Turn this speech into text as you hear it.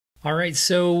All right,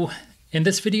 so in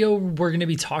this video, we're going to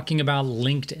be talking about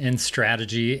LinkedIn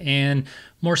strategy, and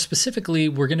more specifically,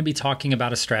 we're going to be talking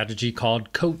about a strategy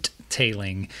called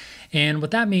coat-tailing. And what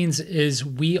that means is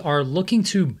we are looking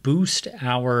to boost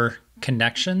our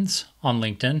connections on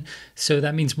LinkedIn. So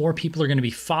that means more people are going to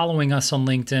be following us on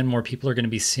LinkedIn, more people are going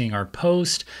to be seeing our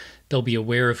post. They'll be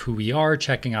aware of who we are,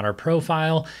 checking out our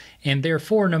profile, and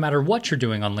therefore, no matter what you're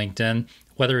doing on LinkedIn,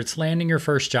 whether it's landing your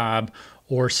first job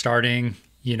or starting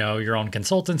your own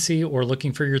consultancy or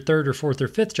looking for your third or fourth or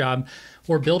fifth job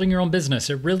or building your own business,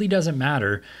 it really doesn't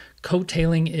matter.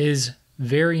 Coat-tailing is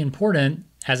very important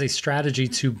as a strategy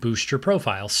to boost your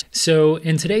profiles. So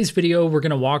in today's video, we're going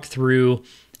to walk through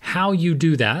how you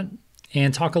do that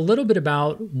and talk a little bit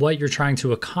about what you're trying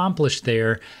to accomplish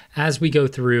there as we go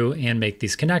through and make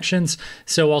these connections.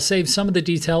 So I'll save some of the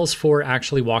details for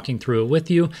actually walking through it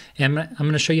with you. And I'm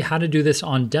going to show you how to do this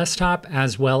on desktop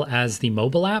as well as the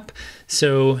mobile app.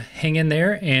 So hang in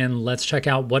there and let's check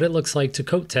out what it looks like to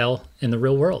coat-tail in the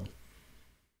real world.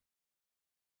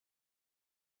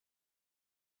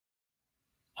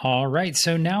 All right,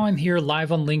 so now I'm here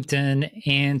live on LinkedIn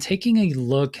and taking a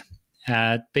look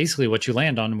at basically what you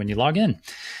land on when you log in.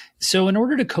 So in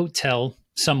order to coat-tail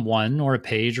someone or a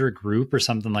page or a group or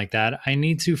something like that, I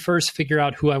need to first figure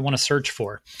out who I want to search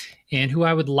for and who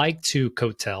I would like to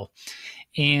coat-tail.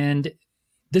 And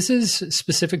this is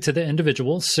specific to the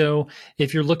individual. So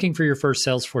if you're looking for your first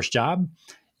Salesforce job,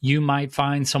 you might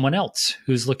find someone else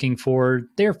who's looking for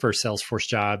their first Salesforce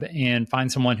job and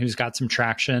find someone who's got some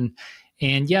traction.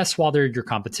 And yes, while they're your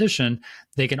competition,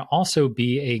 they can also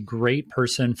be a great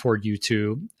person for you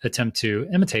to attempt to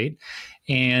imitate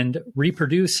and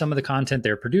reproduce some of the content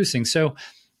they're producing. So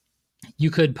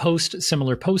you could post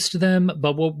similar posts to them,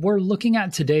 but what we're looking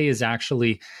at today is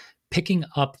actually picking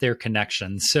up their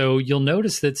connections. So you'll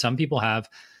notice that some people have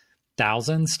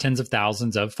thousands, tens of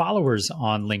thousands of followers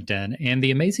on LinkedIn. And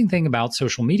the amazing thing about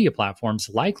social media platforms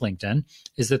like LinkedIn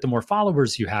is that the more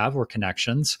followers you have or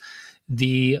connections,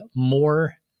 the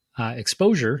more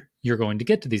exposure you're going to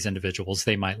get to these individuals.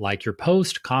 They might like your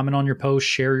post, comment on your post,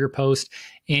 share your post.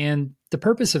 And the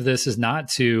purpose of this is not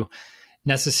to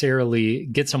necessarily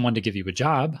get someone to give you a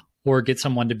job or get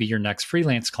someone to be your next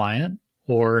freelance client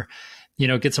or,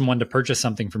 get someone to purchase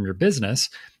something from your business.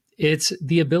 It's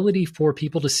the ability for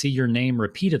people to see your name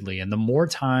repeatedly. And the more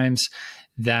times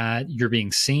that you're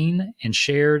being seen and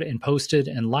shared and posted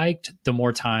and liked, the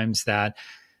more times that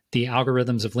the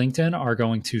algorithms of LinkedIn are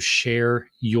going to share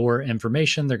your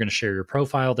information. They're going to share your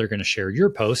profile. They're going to share your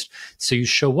post. So you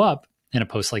show up in a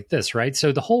post like this, right?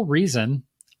 So the whole reason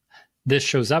this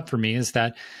shows up for me is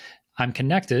that I'm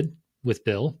connected with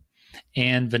Bill,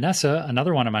 and Vanessa,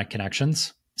 another one of my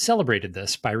connections, celebrated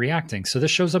this by reacting. So this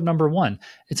shows up number one.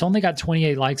 It's only got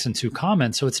 28 likes and 2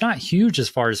 comments. So it's not huge as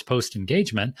far as post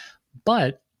engagement,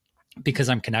 but because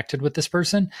I'm connected with this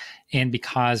person and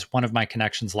because one of my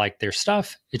connections liked their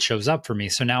stuff, it shows up for me.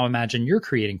 So now imagine you're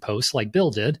creating posts like Bill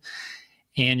did,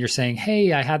 and you're saying,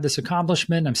 hey, I had this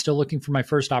accomplishment. I'm still looking for my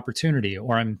first opportunity,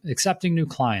 or I'm accepting new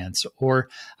clients, or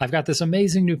I've got this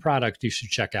amazing new product you should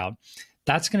check out.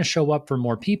 That's going to show up for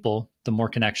more people, the more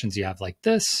connections you have like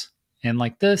this, and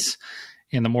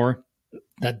the more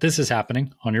that this is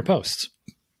happening on your posts.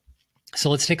 So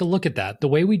let's take a look at that. The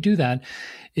way we do that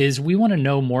is we want to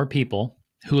know more people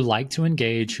who like to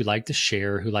engage, who like to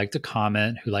share, who like to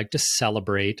comment, who like to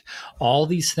celebrate, all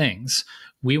these things.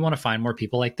 We want to find more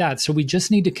people like that. So we just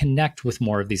need to connect with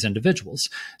more of these individuals.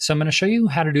 So I'm going to show you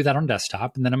how to do that on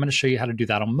desktop, and then I'm going to show you how to do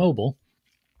that on mobile.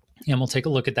 And we'll take a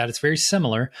look at that. It's very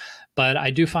similar, but I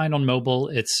do find on mobile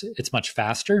it's much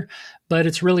faster, but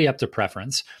it's really up to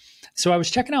preference. So I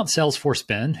was checking out Salesforce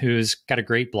Ben, who's got a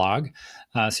great blog.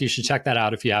 So you should check that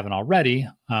out if you haven't already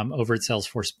over at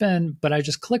Salesforce Ben. But I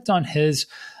just clicked on his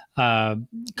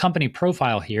company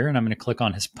profile here, and I'm going to click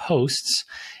on his posts.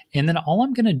 And then all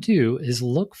I'm going to do is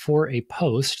look for a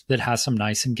post that has some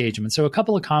nice engagement. So a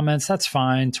couple of comments, that's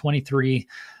fine, 23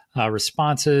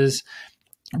 responses.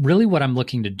 Really what I'm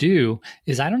looking to do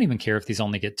is I don't even care if these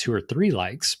only get 2 or 3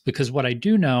 likes, because what I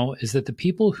do know is that the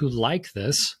people who like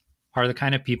this are the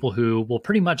kind of people who will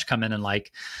pretty much come in and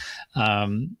like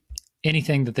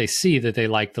anything that they see that they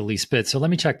like the least bit. So let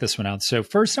me check this one out. So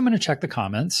first I'm going to check the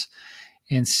comments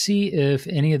and see if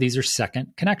any of these are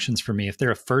second connections for me. If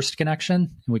they're a first connection,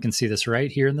 and we can see this right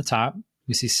here in the top,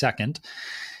 we see second.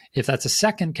 If that's a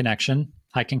second connection,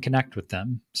 I can connect with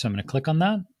them. So I'm going to click on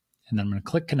that, and then I'm going to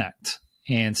click connect.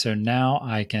 And so now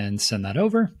I can send that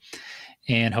over,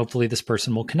 and hopefully this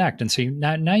person will connect. And so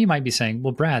now you might be saying,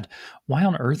 well, Brad, why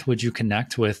on earth would you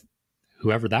connect with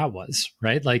whoever that was,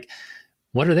 right? Like,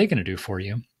 what are they going to do for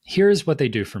you? Here's what they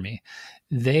do for me.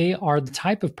 they are the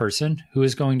type of person who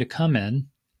is going to come in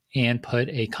and put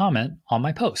a comment on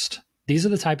my post. These are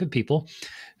the type of people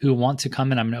who want to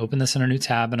come in. I'm going to open this in a new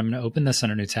tab, and I'm going to open this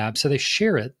in a new tab. So they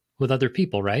share it with other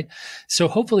people, right? So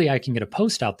hopefully I can get a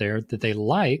post out there that they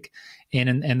like,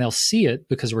 and they'll see it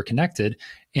because we're connected.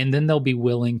 And then they'll be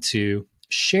willing to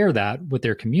share that with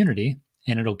their community,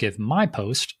 and it'll give my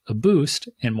post a boost,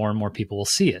 and more people will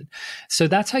see it. So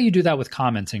that's how you do that with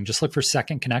commenting. Just look for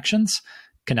second connections,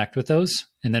 connect with those,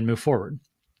 and then move forward.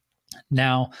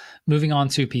 Now, moving on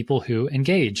to people who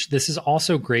engage. This is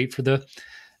also great for the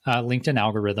LinkedIn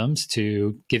algorithms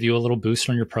to give you a little boost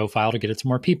on your profile to get it to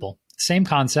more people. Same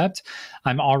concept.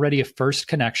 I'm already a first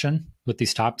connection with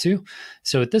these top two.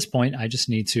 So at this point, I just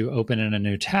need to open in a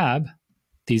new tab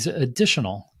these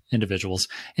additional individuals.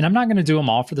 And I'm not going to do them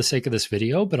all for the sake of this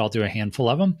video, but I'll do a handful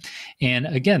of them. And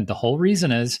again, the whole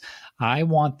reason is I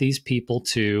want these people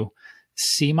to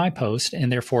see my post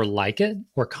and therefore like it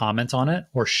or comment on it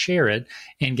or share it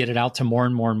and get it out to more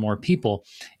and more people.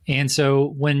 And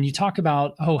so when you talk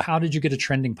about, oh, how did you get a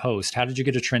trending post? How did you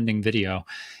get a trending video?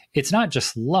 It's not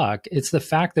just luck. It's the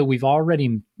fact that we've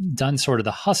already done sort of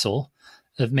the hustle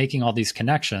of making all these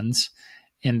connections.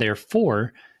 And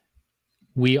therefore,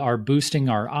 we are boosting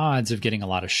our odds of getting a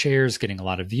lot of shares, getting a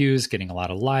lot of views, getting a lot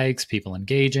of likes, people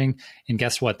engaging. And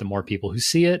guess what? The more people who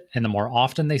see it and the more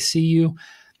often they see you,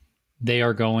 they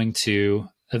are going to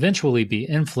eventually be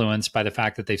influenced by the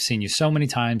fact that they've seen you so many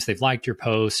times, they've liked your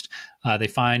post, they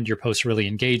find your post really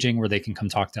engaging where they can come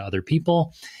talk to other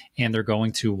people, and they're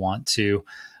going to want to,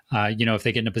 if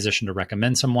they get in a position to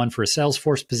recommend someone for a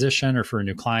Salesforce position or for a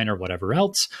new client or whatever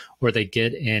else, or they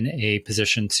get in a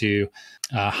position to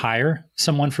hire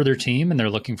someone for their team and they're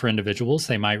looking for individuals,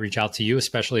 they might reach out to you,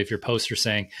 especially if your posts are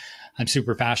saying, I'm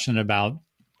super passionate about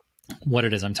what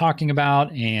it is I'm talking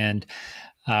about, and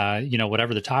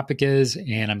whatever the topic is,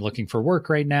 and I'm looking for work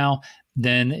right now,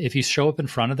 then if you show up in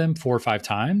front of them 4 or 5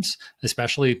 times,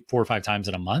 especially 4 or 5 times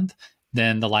in a month,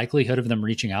 then the likelihood of them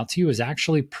reaching out to you is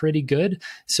actually pretty good.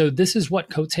 So this is what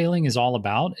coattailing is all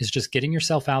about, is just getting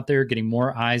yourself out there, getting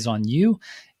more eyes on you,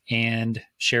 and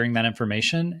sharing that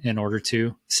information in order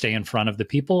to stay in front of the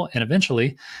people. And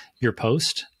eventually your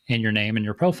post and your name and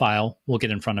your profile will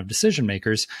get in front of decision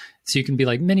makers. So you can be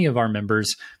like many of our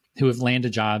members who have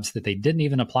landed jobs that they didn't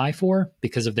even apply for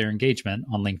because of their engagement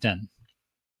on LinkedIn.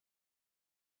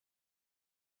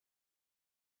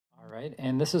 All right,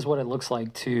 and this is what it looks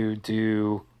like to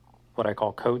do what I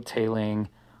call coattailing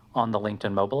on the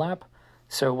LinkedIn mobile app.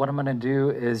 So what I'm going to do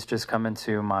is just come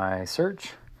into my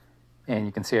search, and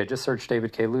you can see I just searched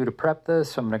David K. Liu to prep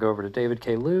this. So I'm going to go over to David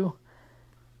K. Liu,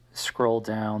 scroll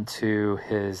down to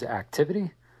his activity,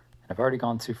 and I've already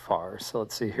gone too far. So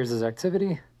let's see, here's his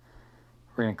activity.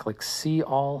 We're going to click See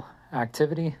All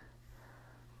Activity.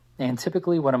 And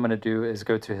typically what I'm going to do is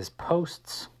go to his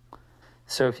posts.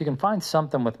 So if you can find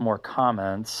something with more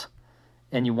comments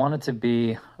and you want it to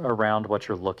be around what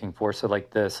you're looking for, so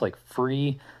like this, like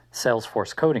free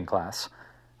Salesforce coding class.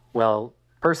 Well,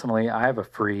 personally, I have a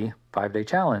free 5-day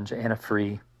challenge and a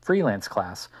free freelance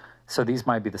class. So these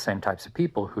might be the same types of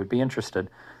people who would be interested.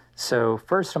 So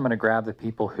first I'm going to grab the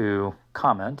people who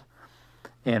comment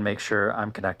and make sure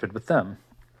I'm connected with them.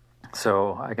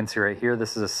 So I can see right here,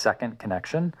 this is a second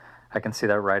connection. I can see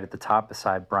that right at the top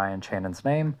beside Brian Channon's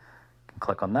name. I can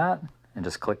click on that and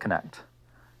just click connect,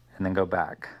 and then go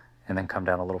back, and then come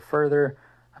down a little further.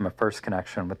 I'm a first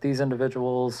connection with these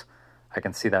individuals. I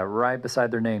can see that right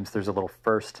beside their names, there's a little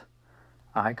first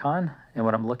icon. And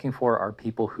what I'm looking for are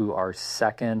people who are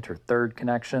second or third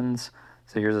connections.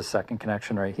 So here's a second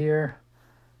connection right here.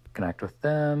 Connect with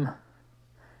them.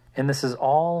 And this is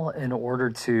all in order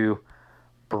to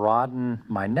broaden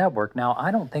my network. Now, I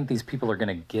don't think these people are going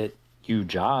to get you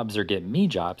jobs or get me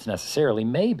jobs necessarily,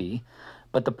 maybe.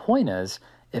 But the point is,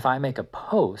 if I make a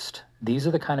post, these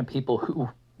are the kind of people who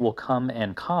will come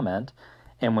and comment.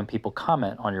 And when people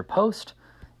comment on your post,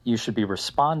 you should be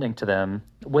responding to them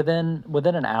within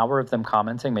an hour of them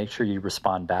commenting. Make sure you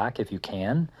respond back if you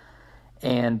can.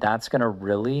 And that's going to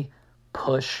really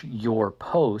push your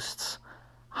posts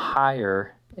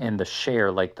higher in the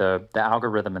share. Like the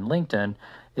algorithm in LinkedIn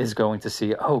is going to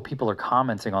see, oh, people are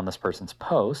commenting on this person's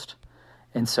post.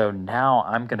 And so now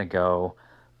I'm going to go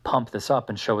pump this up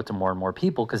and show it to more and more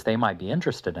people because they might be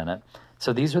interested in it.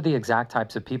 So these are the exact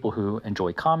types of people who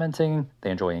enjoy commenting,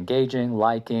 they enjoy engaging,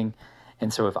 liking.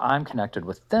 And so if I'm connected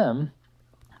with them,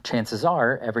 chances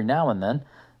are every now and then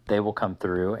they will come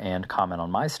through and comment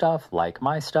on my stuff, like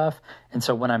my stuff. And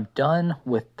so when I'm done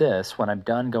with this, when I'm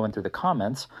done going through the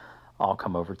comments, I'll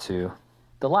come over to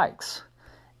the likes,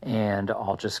 and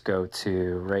I'll just go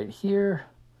to right here,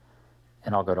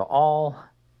 and I'll go to all,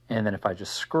 And then if I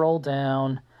just scroll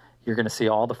down, you're going to see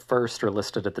all the first are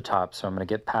listed at the top. So I'm going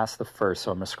to get past the first.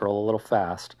 So I'm going to scroll a little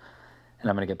fast. And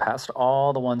I'm going to get past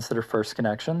all the ones that are first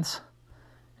connections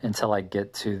until I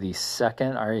get to the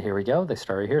second. All right, here we go. They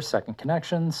start right here, second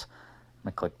connections. I'm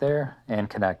going to click there and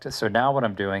connect. So now what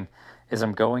I'm doing is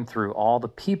I'm going through all the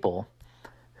people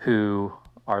who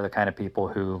are the kind of people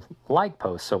who like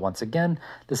posts. So once again,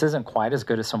 this isn't quite as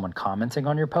good as someone commenting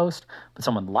on your post, but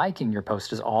someone liking your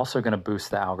post is also going to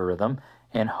boost the algorithm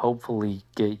and hopefully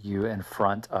get you in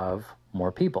front of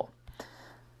more people.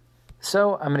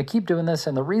 So I'm going to keep doing this,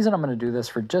 and the reason I'm going to do this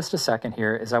for just a second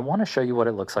here is I want to show you what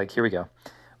it looks like. Here we go.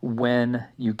 When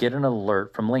you get an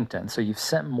alert from LinkedIn. So you've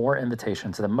sent more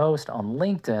invitations than most on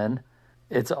LinkedIn.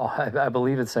 I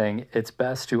believe it's saying it's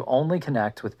best to only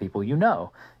connect with people you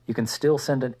know. You can still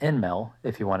send an email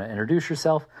if you want to introduce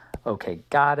yourself. Okay,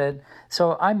 got it.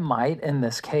 So I might, in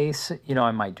this case,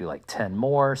 I might do like 10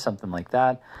 more, something like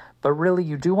that. But really,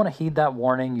 you do want to heed that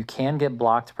warning. You can get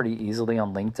blocked pretty easily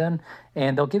on LinkedIn,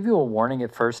 and they'll give you a warning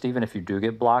at first. Even if you do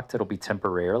get blocked, it'll be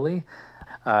temporarily.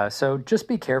 So just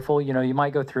be careful. You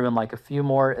might go through and like a few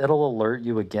more. It'll alert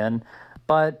you again.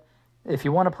 But if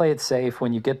you want to play it safe,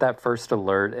 when you get that first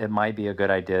alert, it might be a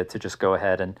good idea to just go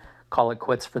ahead and call it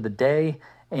quits for the day.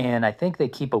 And I think they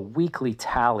keep a weekly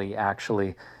tally,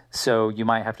 actually. So you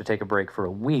might have to take a break for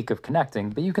a week of connecting,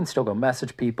 but you can still go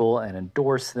message people and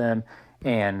endorse them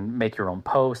and make your own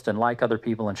post and like other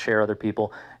people and share other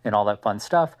people and all that fun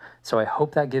stuff. So I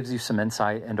hope that gives you some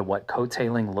insight into what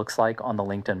coattailing looks like on the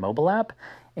LinkedIn mobile app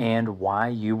and why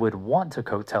you would want to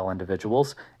coattail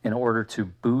individuals in order to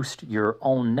boost your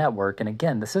own network. And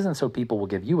again, this isn't so people will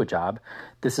give you a job.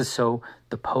 This is so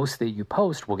the posts that you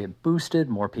post will get boosted,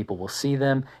 more people will see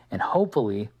them, and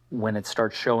hopefully when it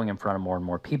starts showing in front of more and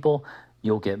more people,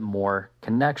 you'll get more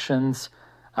connections,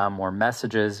 more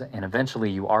messages, and eventually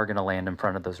you are going to land in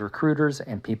front of those recruiters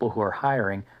and people who are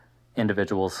hiring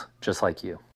individuals just like you.